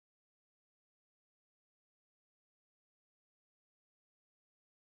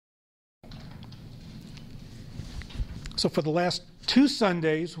So for the last 2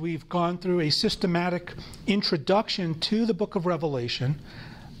 Sundays, we've gone through a systematic introduction to the book of Revelation,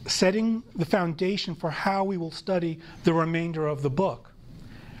 setting the foundation for how we will study the remainder of the book.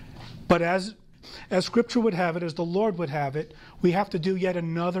 But as Scripture would have it, as the Lord would have it, we have to do yet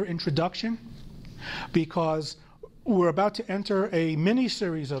another introduction, because we're about to enter a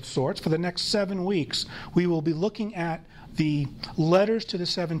mini-series of sorts. For the next 7 weeks, we will be looking at the letters to the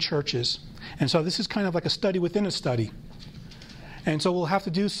 7 churches. And so this is kind of like a study within a study. And so we'll have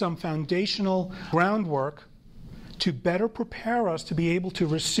to do some foundational groundwork to better prepare us to be able to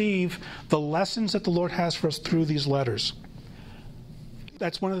receive the lessons that the Lord has for us through these letters.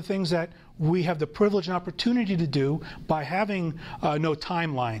 That's one of the things that we have the privilege and opportunity to do by having no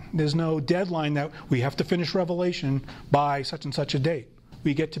timeline. There's no deadline that we have to finish Revelation by such and such a date.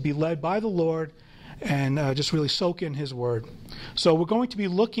 We get to be led by the Lord and just really soak in His Word. So we're going to be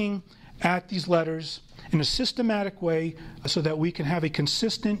looking at these letters in a systematic way so that we can have a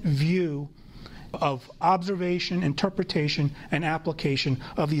consistent view of observation, interpretation, and application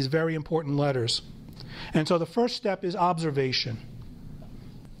of these very important letters. And so the first step is observation.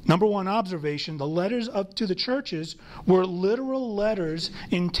 Number 1, observation. The letters up to the churches were literal letters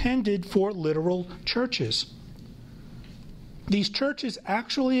intended for literal churches. These churches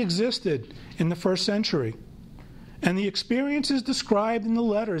actually existed in the first century, and the experiences described in the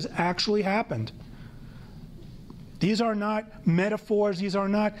letters actually happened. These are not metaphors, these are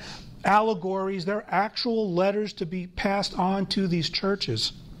not allegories, they're actual letters to be passed on to these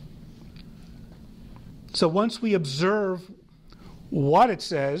churches. So once we observe what it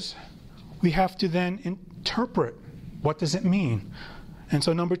says, we have to then interpret. What does it mean? And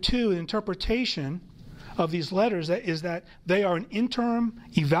so number 2, interpretation of these letters is that they are an interim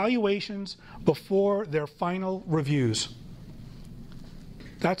evaluations before their final reviews.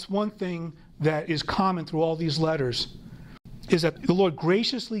 That's one thing that is common through all these letters, is that the Lord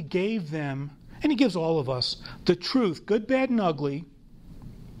graciously gave them, and He gives all of us, the truth, good, bad, and ugly,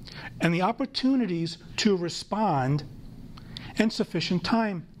 and the opportunities to respond, and sufficient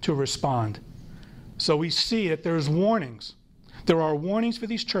time to respond. So we see that there's warnings. There are warnings for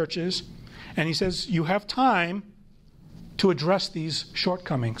these churches, and He says you have time to address these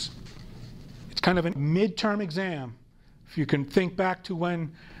shortcomings. It's kind of a midterm exam. If you can think back to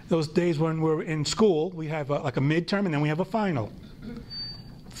when those days when we're in school, we have like a midterm and then we have a final.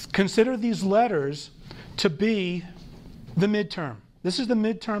 Consider these letters to be the midterm. This is the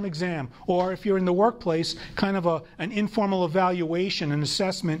midterm exam. Or if you're in the workplace, kind of an informal evaluation, an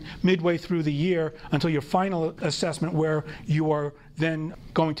assessment midway through the year until your final assessment, where you are then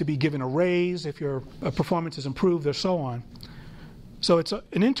going to be given a raise if your performance is improved or so on. So it's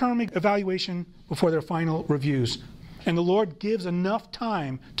an interim evaluation before their final reviews. And the Lord gives enough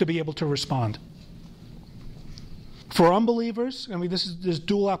time to be able to respond. For unbelievers, I mean, this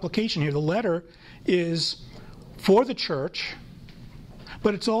dual application here. The letter is for the church,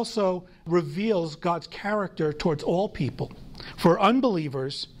 but it also reveals God's character towards all people. For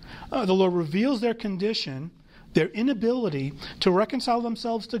unbelievers, the Lord reveals their condition, their inability to reconcile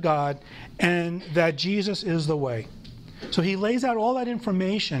themselves to God, and that Jesus is the way. So He lays out all that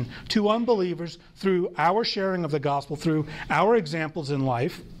information to unbelievers through our sharing of the gospel, through our examples in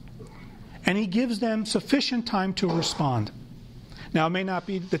life, and He gives them sufficient time to respond. Now, it may not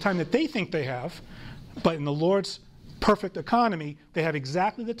be the time that they think they have, but in the Lord's perfect economy, they have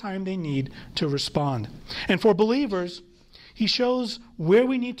exactly the time they need to respond. And for believers, He shows where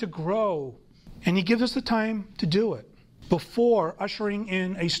we need to grow, and He gives us the time to do it before ushering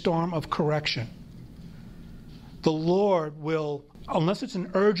in a storm of correction. The Lord will, unless it's an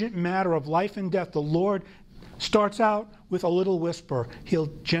urgent matter of life and death, the Lord starts out with a little whisper. He'll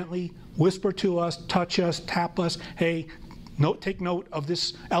gently whisper to us, touch us, tap us, hey, take note of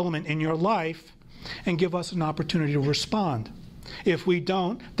this element in your life, and give us an opportunity to respond. If we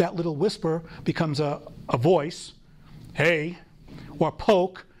don't, that little whisper becomes a voice, hey, or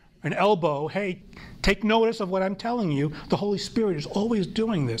poke, an elbow, hey, take notice of what I'm telling you. The Holy Spirit is always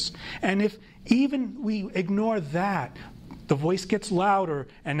doing this. And if even we ignore that, the voice gets louder,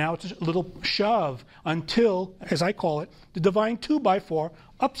 and now it's a little shove until, as I call it, the divine 2x4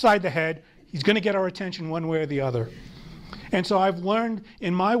 upside the head. He's going to get our attention one way or the other. And so I've learned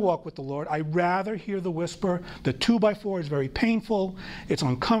in my walk with the Lord, I'd rather hear the whisper. The 2x4 is very painful. It's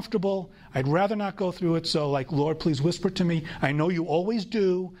uncomfortable. I'd rather not go through it. So, like, Lord, please whisper to me. I know you always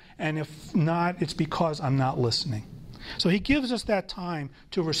do. And if not, it's because I'm not listening. So He gives us that time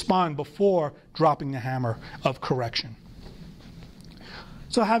to respond before dropping the hammer of correction.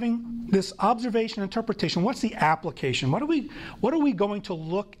 So having this observation, interpretation, what's the application? What are we going to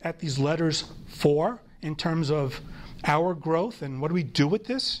look at these letters for in terms of our growth and what do we do with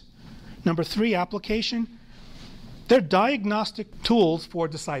this? Number 3, application. They're diagnostic tools for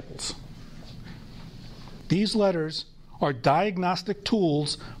disciples. These letters are diagnostic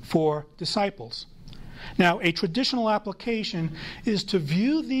tools for disciples. Now, a traditional application is to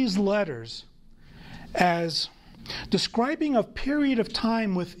view these letters as describing a period of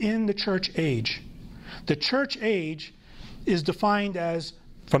time within the church age. The church age is defined as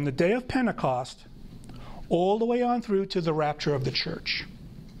from the day of Pentecost all the way on through to the rapture of the church.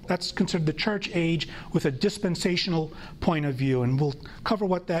 That's considered the church age with a dispensational point of view, and we'll cover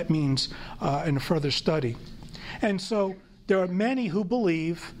what that means in a further study. And so there are many who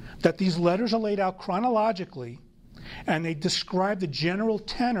believe that these letters are laid out chronologically, and they describe the general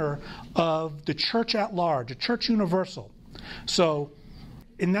tenor of the church at large, the church universal. So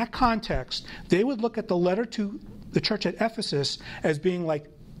in that context, they would look at the letter to the church at Ephesus as being like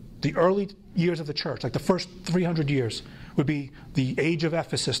the early years of the church, like the first 300 years would be the age of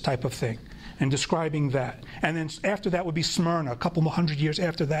Ephesus type of thing, and describing that. And then after that would be Smyrna, a couple more hundred years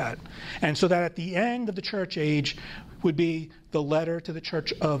after that. And so that at the end of the church age would be the letter to the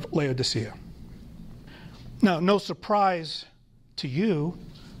church of Laodicea. Now, no surprise to you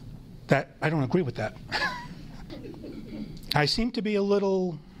that I don't agree with that. I seem to be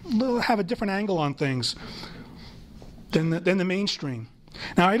have a different angle on things than the mainstream.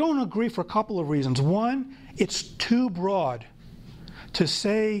 Now, I don't agree for a couple of reasons. One, it's too broad to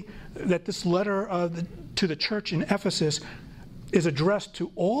say that this letter to the church in Ephesus is addressed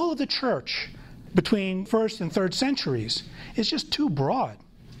to all of the church between 1st and 3rd centuries. It's just too broad.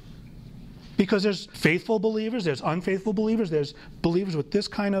 Because there's faithful believers, there's unfaithful believers, there's believers with this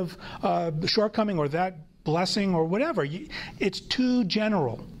kind of shortcoming or that blessing or whatever. It's too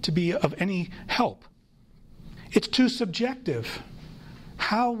general to be of any help. It's too subjective.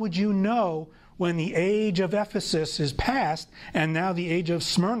 How would you know when the age of Ephesus is past and now the age of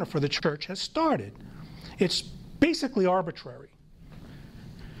Smyrna for the church has started? It's basically arbitrary.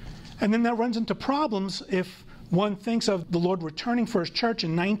 And then that runs into problems if one thinks of the Lord returning for his church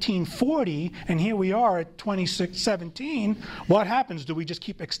in 1940, and here we are at 2017. What happens? Do we just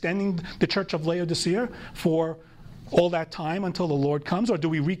keep extending the church of Laodicea for all that time until the Lord comes? Or do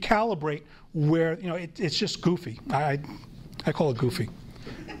we recalibrate where, it's just goofy. I call it goofy.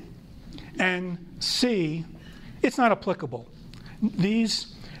 And C, it's not applicable.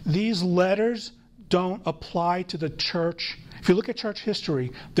 These letters don't apply to the church. If you look at church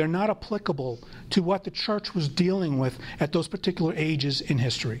history, they're not applicable to what the church was dealing with at those particular ages in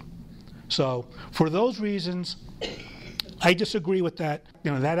history. So, for those reasons, I disagree with that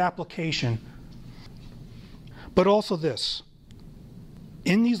application. But also this.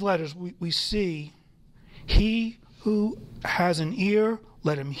 In these letters, we see, he who has an ear,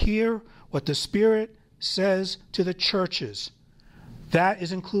 let him hear what the Spirit says to the churches. That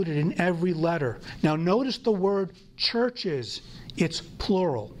is included in every letter. Now notice the word churches. It's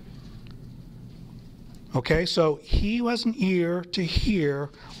plural. Okay, so he who has an ear to hear,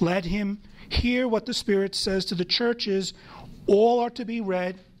 let him hear what the Spirit says to the churches. All are to be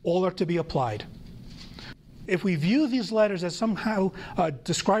read, all are to be applied. If we view these letters as somehow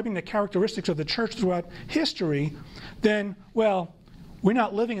describing the characteristics of the church throughout history, then, well, we're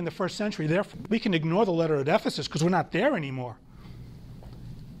not living in the 1st century. Therefore, we can ignore the letter at Ephesus because we're not there anymore.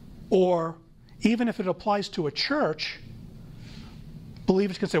 Or even if it applies to a church,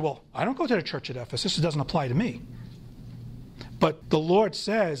 believers can say, well, I don't go to the church at Ephesus. It doesn't apply to me. But the Lord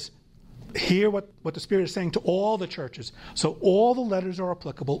says, hear what the Spirit is saying to all the churches. So all the letters are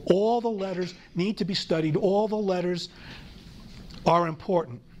applicable. All the letters need to be studied. All the letters are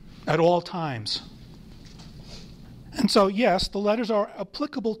important at all times. And so, yes, the letters are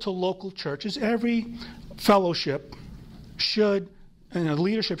applicable to local churches. Every fellowship should, and the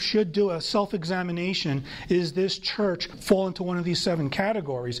leadership should do a self-examination. Is this church fall into one of these 7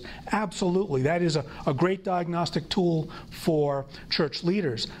 categories? Absolutely. That is a great diagnostic tool for church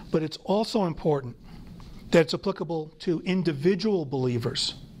leaders. But it's also important that it's applicable to individual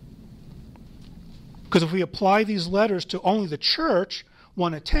believers. Because if we apply these letters to only the church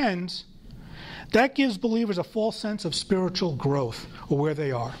one attends, that gives believers a false sense of spiritual growth or where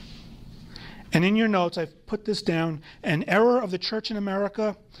they are. And in your notes, I've put this down. An error of the church in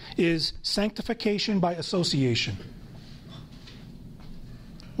America is sanctification by association.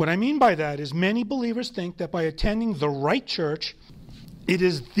 What I mean by that is many believers think that by attending the right church, it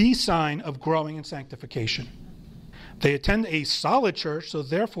is the sign of growing in sanctification. They attend a solid church, so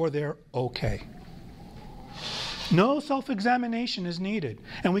therefore they're okay. No self-examination is needed.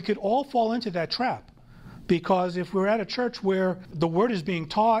 And we could all fall into that trap. Because if we're at a church where the word is being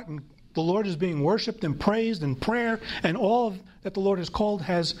taught and the Lord is being worshipped and praised and prayer and that the Lord has called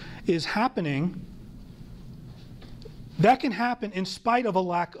is happening, that can happen in spite of a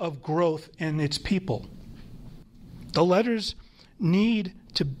lack of growth in its people. The letters need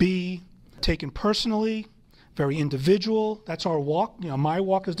to be taken personally, very individual. That's our walk. My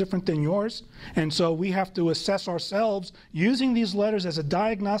walk is different than yours. And so we have to assess ourselves using these letters as a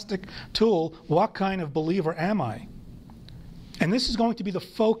diagnostic tool. What kind of believer am I? And this is going to be the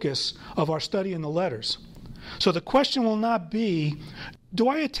focus of our study in the letters. So the question will not be, do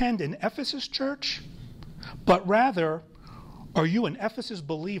I attend an Ephesus church? But rather, are you an Ephesus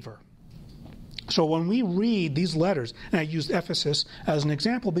believer? So when we read these letters, and I used Ephesus as an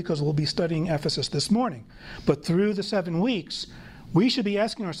example because we'll be studying Ephesus this morning, but through the 7 weeks, we should be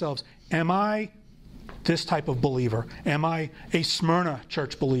asking ourselves, am I this type of believer? Am I a Smyrna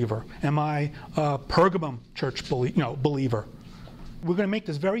church believer? Am I a Pergamum church believer? We're going to make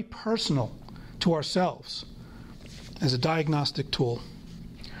this very personal to ourselves as a diagnostic tool.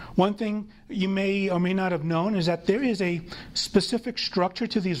 One thing you may or may not have known is that there is a specific structure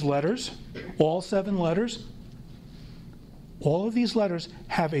to these letters, all 7 letters. All of these letters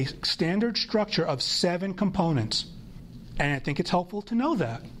have a standard structure of 7 components. And I think it's helpful to know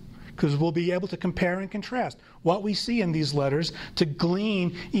that, because we'll be able to compare and contrast what we see in these letters to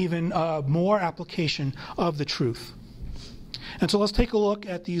glean even more application of the truth. And so let's take a look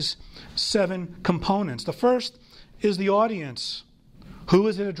at these 7 components. The first is the audience. Who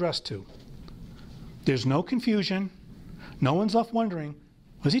is it addressed to? There's no confusion. No one's left wondering,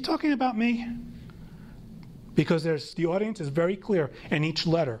 was he talking about me? Because the audience is very clear in each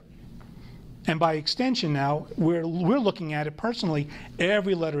letter. And by extension now, we're looking at it personally.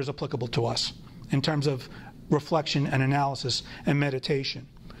 Every letter is applicable to us in terms of reflection and analysis and meditation.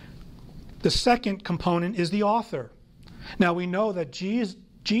 The second component is the author. Now we know that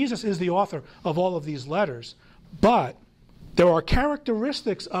Jesus is the author of all of these letters, but there are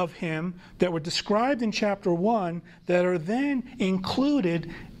characteristics of him that were described in chapter 1 that are then included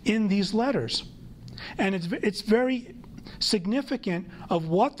in these letters. And it's very significant of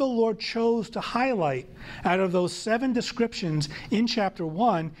what the Lord chose to highlight. Out of those 7 descriptions in chapter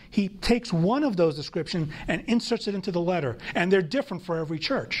 1, he takes one of those descriptions and inserts it into the letter. And they're different for every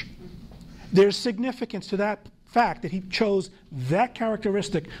church. There's significance to that fact that he chose that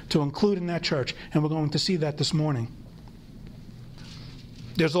characteristic to include in that church. And we're going to see that this morning.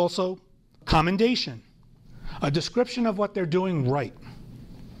 There's also commendation, a description of what they're doing right.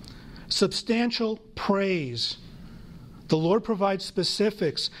 Substantial praise. The Lord provides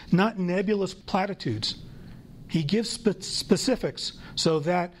specifics, not nebulous platitudes. He gives specifics so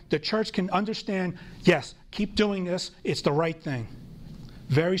that the church can understand, yes, keep doing this, it's the right thing.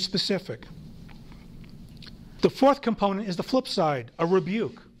 Very specific. The fourth component is the flip side, a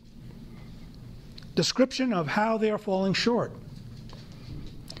rebuke. Description of how they are falling short.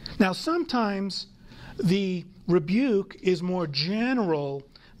 Now, sometimes the rebuke is more general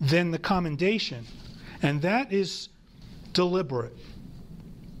than the commendation, and that is deliberate.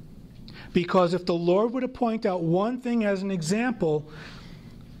 Because if the Lord were to point out one thing as an example,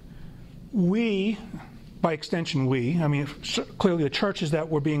 we, by extension clearly the churches that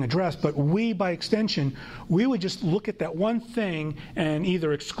were being addressed, but we, by extension, we would just look at that one thing and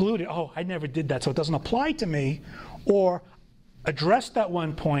either exclude it, oh, I never did that, so it doesn't apply to me, or address that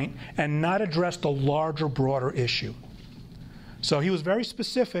one point and not address the larger, broader issue. So he was very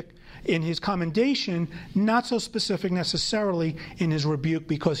specific in his commendation, not so specific necessarily in his rebuke,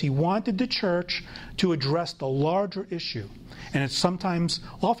 because he wanted the church to address the larger issue. And it's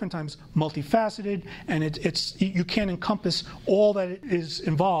oftentimes multifaceted, and you can't encompass all that is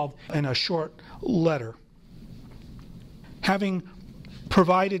involved in a short letter. Having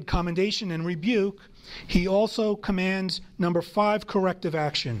provided commendation and rebuke, he also commands, number 5, corrective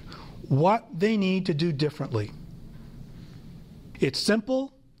action. What they need to do differently. It's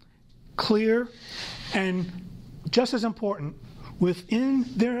simple, clear, and just as important, within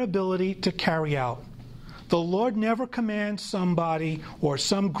their ability to carry out. The Lord never commands somebody or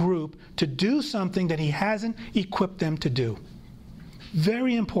some group to do something that he hasn't equipped them to do.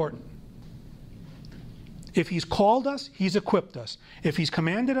 Very important. If he's called us, he's equipped us. If he's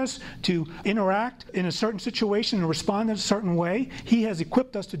commanded us to interact in a certain situation and respond in a certain way, he has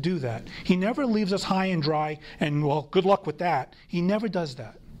equipped us to do that. He never leaves us high and dry and, well, good luck with that. He never does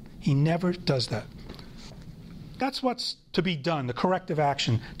that. He never does that. That's what's to be done, the corrective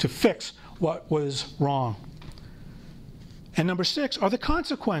action, to fix what was wrong. And number 6 are the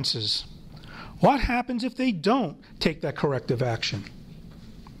consequences. What happens if they don't take that corrective action?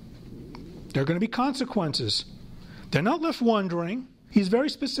 There are going to be consequences. They're not left wondering. He's very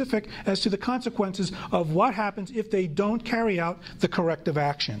specific as to the consequences of what happens if they don't carry out the corrective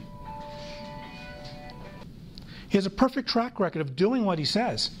action. He has a perfect track record of doing what he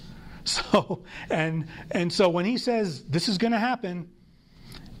says. So when he says this is going to happen,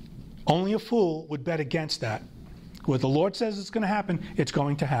 only a fool would bet against that. What the Lord says it's going to happen, it's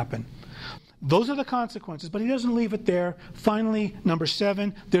going to happen. Those are the consequences, but he doesn't leave it there. Finally, number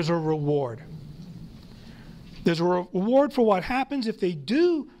 7, there's a reward. There's a reward for what happens if they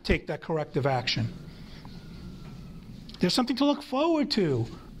do take that corrective action. There's something to look forward to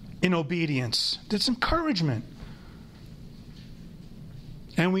in obedience. There's encouragement.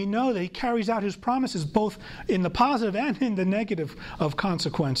 And we know that he carries out his promises both in the positive and in the negative of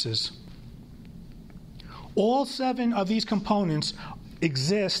consequences. All 7 of these components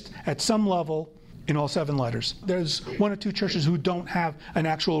exist at some level in all 7 letters. There's 1 or 2 churches who don't have an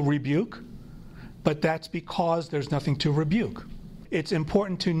actual rebuke, but that's because there's nothing to rebuke. It's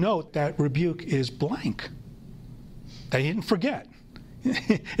important to note that rebuke is blank. They didn't forget.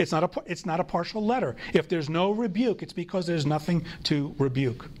 It's not a partial letter. If there's no rebuke, it's because there's nothing to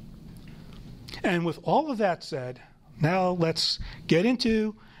rebuke. And with all of that said, now let's get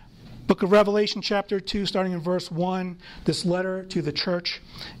into Book of Revelation chapter 2, starting in verse 1, this letter to the church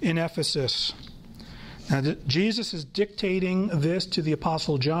in Ephesus. Now, Jesus is dictating this to the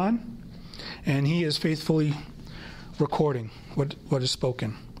Apostle John, and he is faithfully recording what is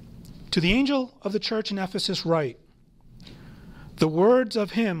spoken. To the angel of the church in Ephesus write, the words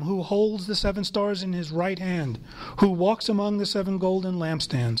of him who holds the 7 stars in his right hand, who walks among the 7 golden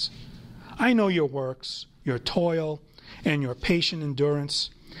lampstands. I know your works, your toil, and your patient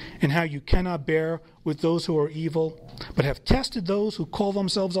endurance, and how you cannot bear with those who are evil, but have tested those who call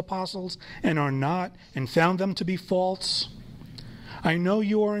themselves apostles and are not, and found them to be false. I know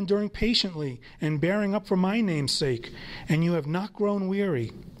you are enduring patiently and bearing up for my name's sake, and you have not grown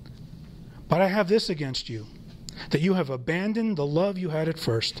weary. But I have this against you, that you have abandoned the love you had at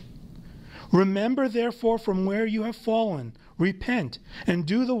first. Remember, therefore, from where you have fallen, repent, and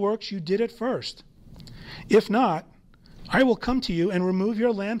do the works you did at first. If not, I will come to you and remove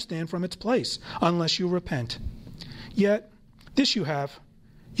your lampstand from its place, unless you repent. Yet, this you have,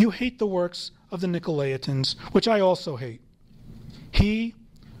 you hate the works of the Nicolaitans, which I also hate. He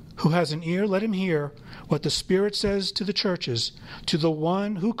who has an ear, let him hear what the Spirit says to the churches. To the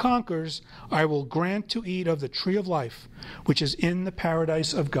one who conquers, I will grant to eat of the tree of life, which is in the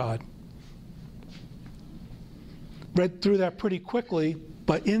paradise of God. Read through that pretty quickly,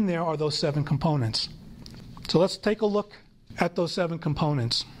 but in there are those 7 components. So let's take a look at those 7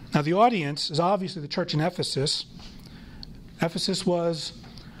 components. Now, the audience is obviously the church in Ephesus. Ephesus was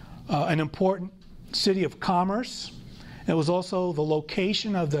an important city of commerce. It was also the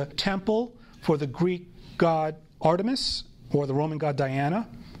location of the temple for the Greek god Artemis, or the Roman god Diana.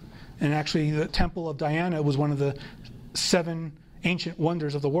 And actually, the temple of Diana was one of the 7 ancient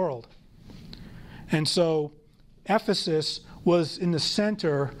wonders of the world. And so, Ephesus was in the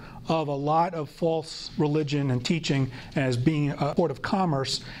center of a lot of false religion and teaching as being a port of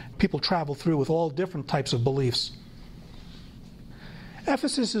commerce. People travel through with all different types of beliefs.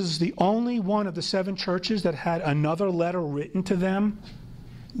 Ephesus is the only one of the 7 churches that had another letter written to them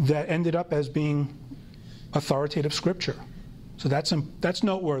that ended up as being authoritative scripture. So that's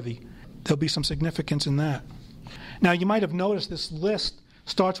noteworthy. There'll be some significance in that. Now, you might have noticed this list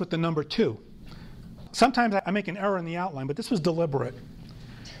starts with the number 2. Sometimes I make an error in the outline, but this was deliberate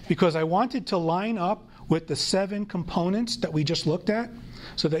because I wanted to line up with the 7 components that we just looked at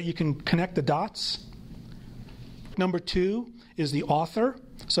so that you can connect the dots. Number 2 is the author.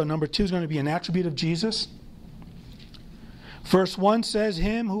 So number 2 is going to be an attribute of Jesus. Verse 1 says,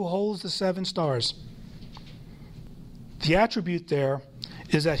 him who holds the 7 stars. The attribute there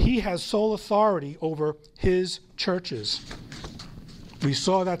is that he has sole authority over his churches. We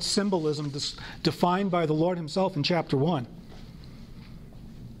saw that symbolism defined by the Lord himself in chapter 1.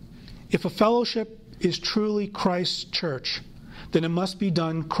 If a fellowship is truly Christ's church, then it must be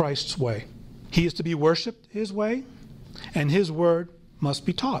done Christ's way. He is to be worshipped his way, and his word must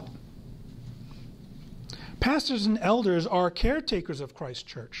be taught. Pastors and elders are caretakers of Christ's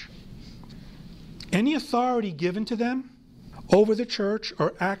church. Any authority given to them over the church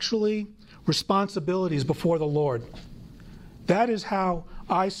are actually responsibilities before the Lord. That is how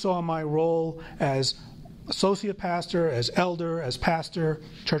I saw my role as associate pastor, as elder, as pastor,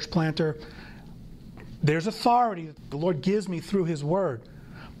 church planter. There's authority that the Lord gives me through his word,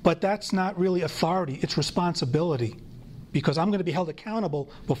 but that's not really authority, it's responsibility, because I'm going to be held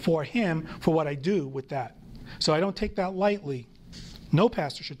accountable before him for what I do with that. So I don't take that lightly. No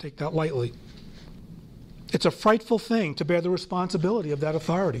pastor should take that lightly. It's a frightful thing to bear the responsibility of that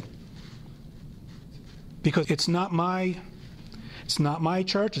authority. Because it's not my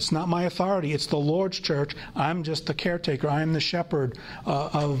church, it's not my authority, it's the Lord's church. I'm just the caretaker. I am the shepherd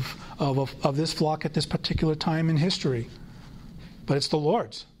of this flock at this particular time in history. But it's the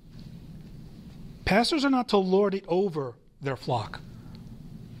Lord's. Pastors are not to lord it over their flock.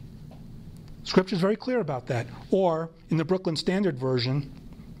 Scripture is very clear about that. Or, in the Brooklyn Standard Version,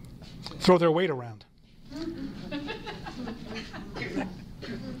 throw their weight around.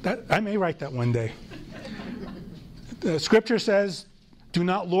 I may write that one day. The Scripture says, do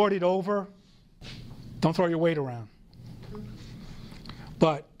not lord it over. Don't throw your weight around.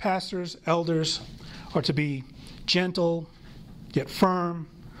 But pastors, elders are to be gentle, yet firm,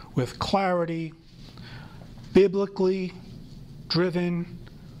 with clarity, biblically driven,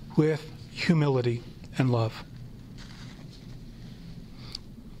 with humility and love.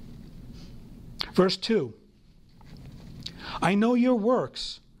 Verse 2. I know your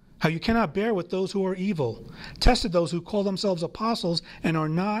works, how you cannot bear with those who are evil, tested those who call themselves apostles and are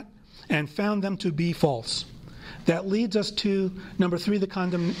not, and found them to be false. That leads us to number 3,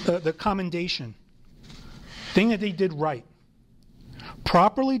 the commendation. Thing that they did right.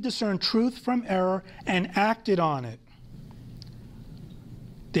 Properly discerned truth from error and acted on it.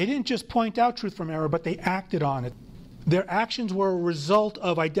 They didn't just point out truth from error, but they acted on it. Their actions were a result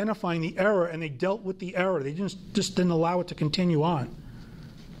of identifying the error, and they dealt with the error. They just didn't allow it to continue on.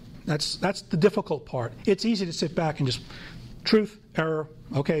 That's the difficult part. It's easy to sit back and just, truth, error,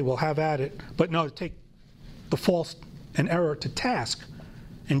 okay, we'll have at it. But no, to take the false and error to task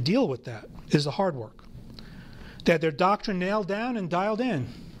and deal with that is the hard work. They had their doctrine nailed down and dialed in.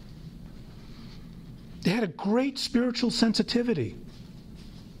 They had a great spiritual sensitivity.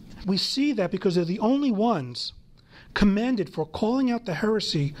 We see that because they're the only ones commended for calling out the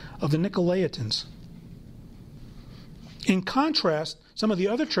heresy of the Nicolaitans. In contrast, some of the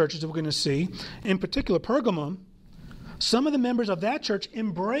other churches that we're going to see, in particular Pergamum, some of the members of that church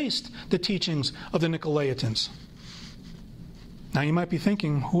embraced the teachings of the Nicolaitans. Now you might be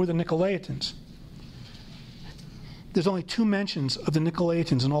thinking, who are the Nicolaitans? There's only 2 mentions of the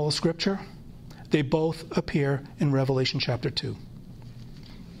Nicolaitans in all of Scripture. They both appear in Revelation chapter 2.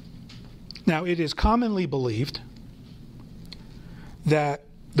 Now, it is commonly believed that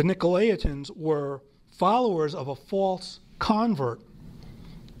the Nicolaitans were followers of a false convert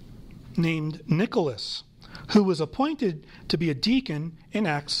named Nicholas, who was appointed to be a deacon in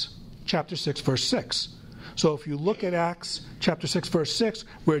Acts chapter 6, verse 6. So if you look at Acts chapter 6, verse 6,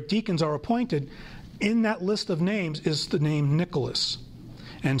 where deacons are appointed, in that list of names is the name Nicholas.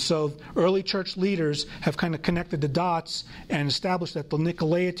 And so early church leaders have kind of connected the dots and established that the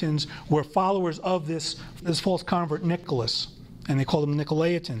Nicolaitans were followers of this false convert Nicholas. And they called them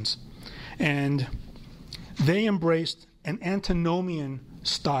Nicolaitans. And they embraced an antinomian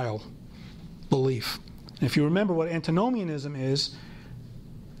style belief. And if you remember what antinomianism is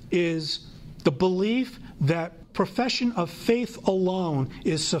the belief that profession of faith alone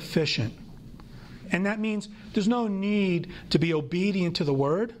is sufficient. And that means there's no need to be obedient to the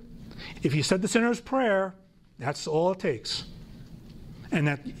word. If you said the sinner's prayer, that's all it takes. And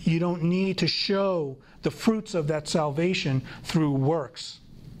that you don't need to show the fruits of that salvation through works.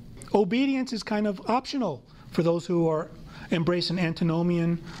 Obedience is kind of optional for those who embrace an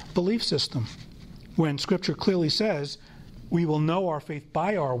antinomian belief system. When Scripture clearly says, we will know our faith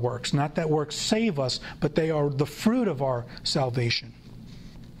by our works. Not that works save us, but they are the fruit of our salvation.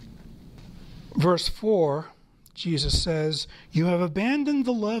 Verse 4, Jesus says, you have abandoned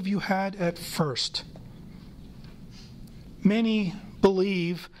the love you had at first. Many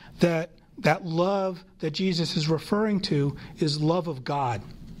believe that love that Jesus is referring to is love of God.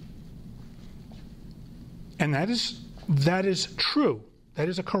 And that is true. That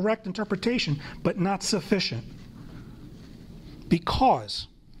is a correct interpretation, but not sufficient. Because,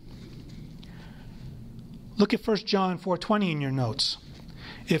 look at 1 John 4:20 in your notes.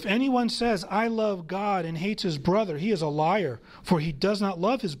 If anyone says, I love God and hates his brother, he is a liar. For he does not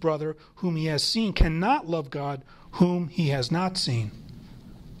love his brother whom he has seen, cannot love God whom he has not seen.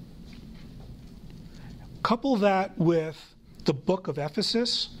 Couple that with the book of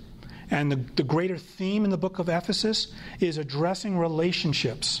Ephesus, and the greater theme in the book of Ephesus is addressing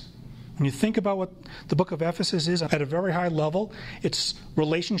relationships. When you think about what the book of Ephesus is at a very high level, it's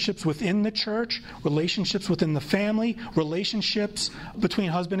relationships within the church, relationships within the family, relationships between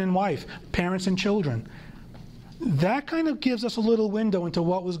husband and wife, parents and children. That kind of gives us a little window into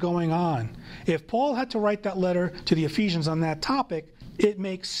what was going on. If Paul had to write that letter to the Ephesians on that topic, it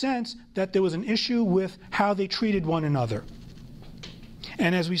makes sense that there was an issue with how they treated one another.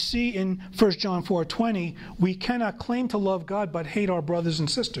 And as we see in 1 John 4:20, we cannot claim to love God but hate our brothers and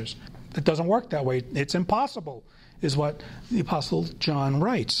sisters. It doesn't work that way. It's impossible, is what the Apostle John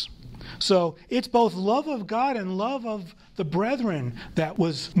writes. So it's both love of God and love of the brethren that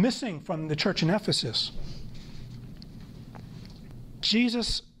was missing from the church in Ephesus.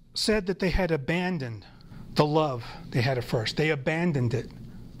 Jesus said that they had abandoned the love they had at first. They abandoned it.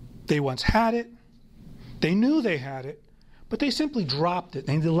 They once had it. They knew they had it, but they simply dropped it.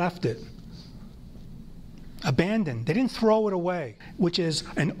 They left it. Abandoned. They didn't throw it away, which is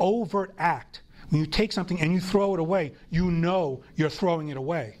an overt act. When you take something and you throw it away, you know you're throwing it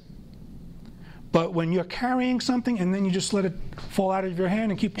away. But when you're carrying something and then you just let it fall out of your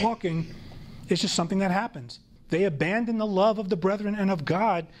hand and keep walking, it's just something that happens. They abandoned the love of the brethren and of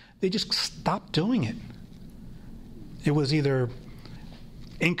God. They just stopped doing it. It was either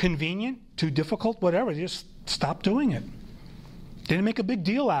inconvenient, too difficult, whatever. They just stopped doing it. They didn't make a big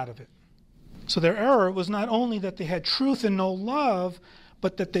deal out of it. So their error was not only that they had truth and no love,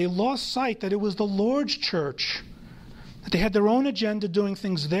 but that they lost sight that it was the Lord's church, that they had their own agenda doing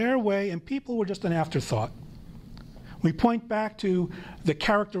things their way, and people were just an afterthought. We point back to the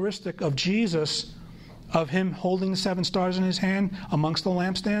characteristic of Jesus, of him holding the 7 stars in his hand amongst the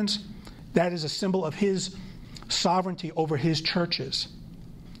lampstands. That is a symbol of his sovereignty over his churches.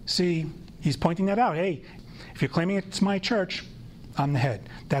 See, he's pointing that out. Hey, if you're claiming it's my church, I'm the head.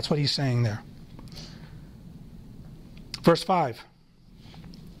 That's what he's saying there. Verse 5.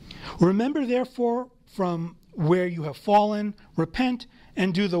 Remember therefore from where you have fallen, repent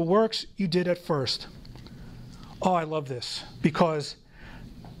and do the works you did at first. Oh, I love this, because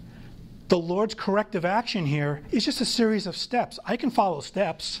the Lord's corrective action here is just a series of steps. I can follow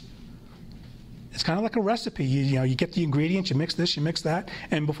steps. It's kind of like a recipe. You get the ingredients, you mix this, you mix that,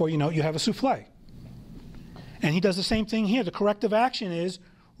 and before you know it, you have a souffle. And he does the same thing here. The corrective action is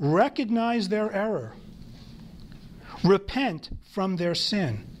recognize their error, repent from their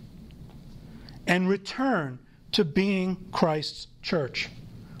sin, and return to being Christ's church.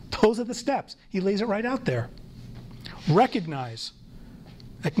 Those are the steps. He lays it right out there. Recognize.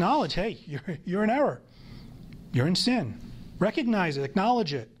 Acknowledge, hey, you're in error. You're in sin. Recognize it.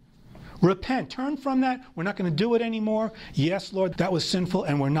 Acknowledge it. Repent. Turn from that. We're not going to do it anymore. Yes, Lord, that was sinful,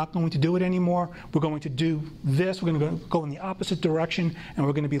 and we're not going to do it anymore. We're going to do this. We're going to go in the opposite direction, and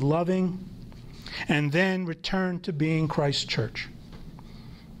we're going to be loving. And then return to being Christ's church.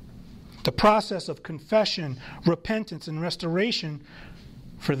 The process of confession, repentance, and restoration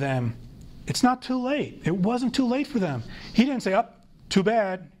for them, it's not too late. It wasn't too late for them. He didn't say, too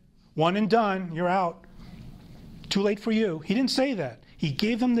bad, one and done, you're out. Too late for you. He didn't say that. He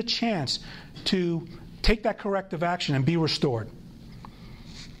gave them the chance to take that corrective action and be restored.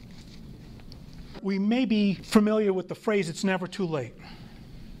 We may be familiar with the phrase, it's never too late.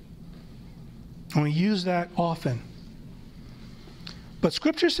 And we use that often. But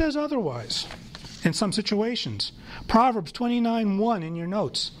Scripture says otherwise in some situations. Proverbs 29:1 in your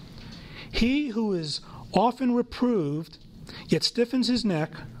notes. He who is often reproved, yet stiffens his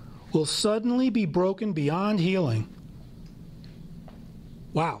neck, will suddenly be broken beyond healing.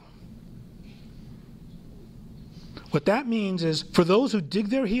 Wow. What that means is, for those who dig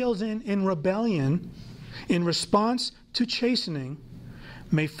their heels in rebellion, in response to chastening,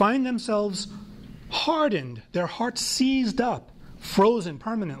 may find themselves hardened, their hearts seized up, frozen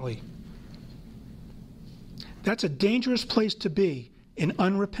permanently. That's a dangerous place to be in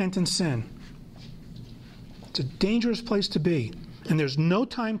unrepentant sin. It's a dangerous place to be. And there's no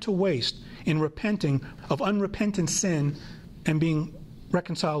time to waste in repenting of unrepentant sin and being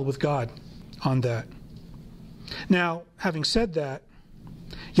reconciled with God on that. Now, having said that,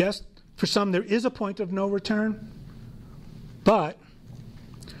 yes, for some there is a point of no return, but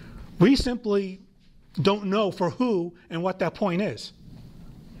we simply don't know for who and what that point is.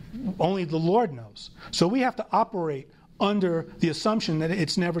 Only the Lord knows. So we have to operate under the assumption that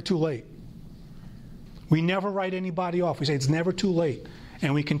it's never too late. We never write anybody off. We say it's never too late.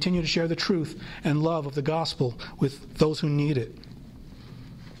 And we continue to share the truth and love of the gospel with those who need it.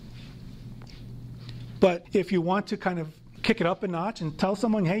 But if you want to kind of kick it up a notch and tell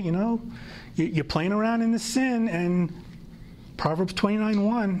someone, hey, you're playing around in the sin, and Proverbs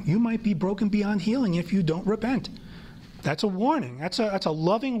 29:1, you might be broken beyond healing if you don't repent. That's a warning. That's a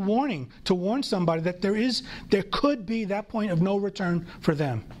loving warning to warn somebody that there could be that point of no return for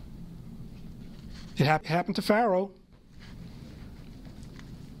them. It happened to Pharaoh.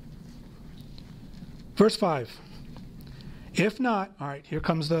 Verse 5. If not, all right, here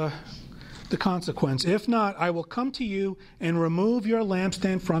comes the consequence. If not, I will come to you and remove your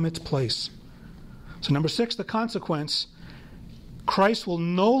lampstand from its place. So number 6, the consequence. Christ will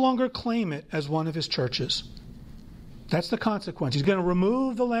no longer claim it as one of his churches. That's the consequence. He's going to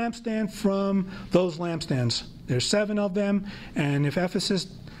remove the lampstand from those lampstands. There's 7 of them, and if Ephesus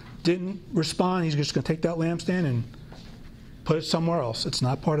didn't respond, he's just going to take that lampstand and put it somewhere else. It's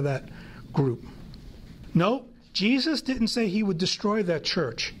not part of that group. No, Jesus didn't say he would destroy that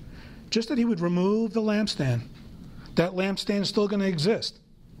church, just that he would remove the lampstand. That lampstand is still going to exist,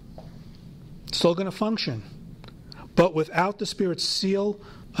 still going to function, but without the Spirit's seal,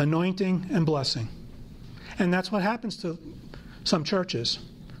 anointing, and blessing. And that's what happens to some churches.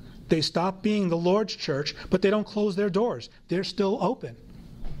 They stop being the Lord's church, but they don't close their doors. They're still open.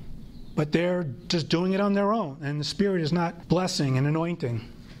 But they're just doing it on their own, and the Spirit is not blessing and anointing.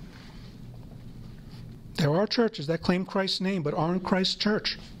 There are churches that claim Christ's name but aren't Christ's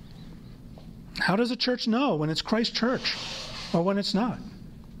church. How does a church know when it's Christ's church or when it's not?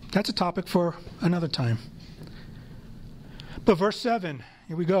 That's a topic for another time. But verse 7,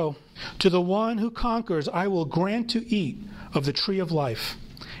 here we go. To the one who conquers, I will grant to eat of the tree of life.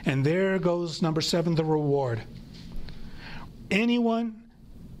 And there goes number 7, the reward. Anyone,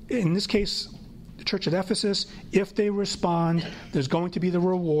 in this case, the church at Ephesus, if they respond, there's going to be the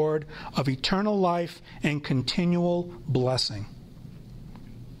reward of eternal life and continual blessing.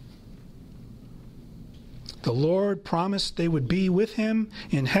 The Lord promised they would be with him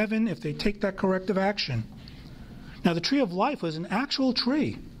in heaven if they take that corrective action. Now, the tree of life was an actual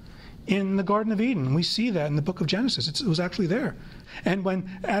tree in the Garden of Eden. We see that in the book of Genesis. It was actually there. And when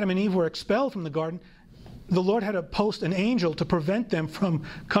Adam and Eve were expelled from the garden, the Lord had to post an angel to prevent them from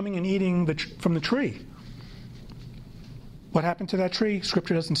coming and eating from the tree. What happened to that tree?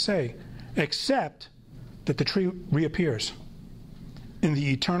 Scripture doesn't say, except that the tree reappears in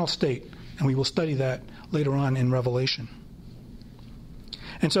the eternal state. And we will study that later on in Revelation.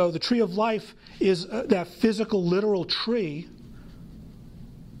 And so the tree of life is that physical, literal tree,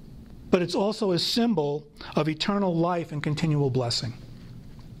 but it's also a symbol of eternal life and continual blessing.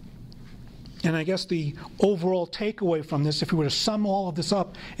 And I guess the overall takeaway from this, if we were to sum all of this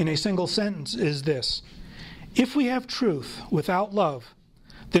up in a single sentence, is this. If we have truth without love,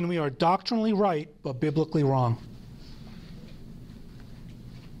 then we are doctrinally right, but biblically wrong.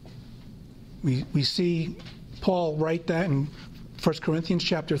 We see Paul write that in 1 Corinthians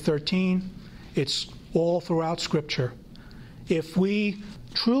chapter 13. It's all throughout Scripture. If we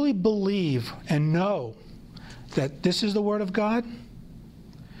truly believe and know that this is the Word of God,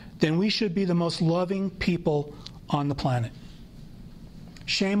 then we should be the most loving people on the planet.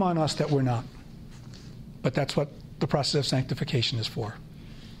 Shame on us that we're not. But that's what the process of sanctification is for.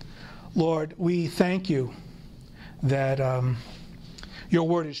 Lord, we thank you that your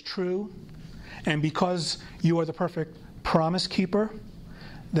Word is true, and because you are the perfect promise keeper,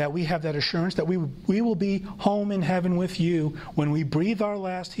 that we have that assurance that we will be home in heaven with you when we breathe our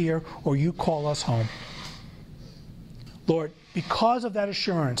last here or you call us home. Lord, because of that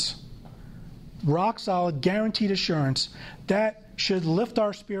assurance, rock solid, guaranteed assurance, that should lift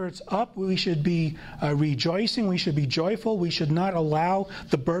our spirits up. We should be rejoicing. We should be joyful. We should not allow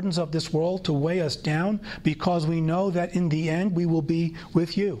the burdens of this world to weigh us down, because we know that in the end we will be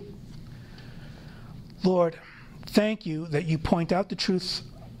with you. Lord, thank you that you point out the truth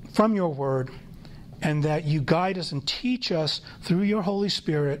from your word, and that you guide us and teach us through your Holy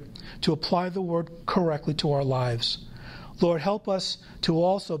Spirit to apply the word correctly to our lives. Lord, help us to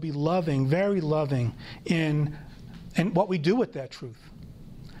also be loving, very loving in what we do with that truth.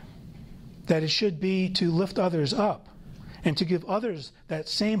 That it should be to lift others up and to give others that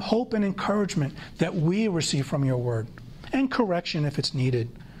same hope and encouragement that we receive from your word. And correction if it's needed.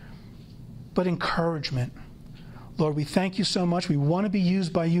 But encouragement. Lord, we thank you so much. We want to be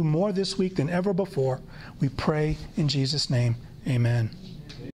used by you more this week than ever before. We pray in Jesus' name. Amen.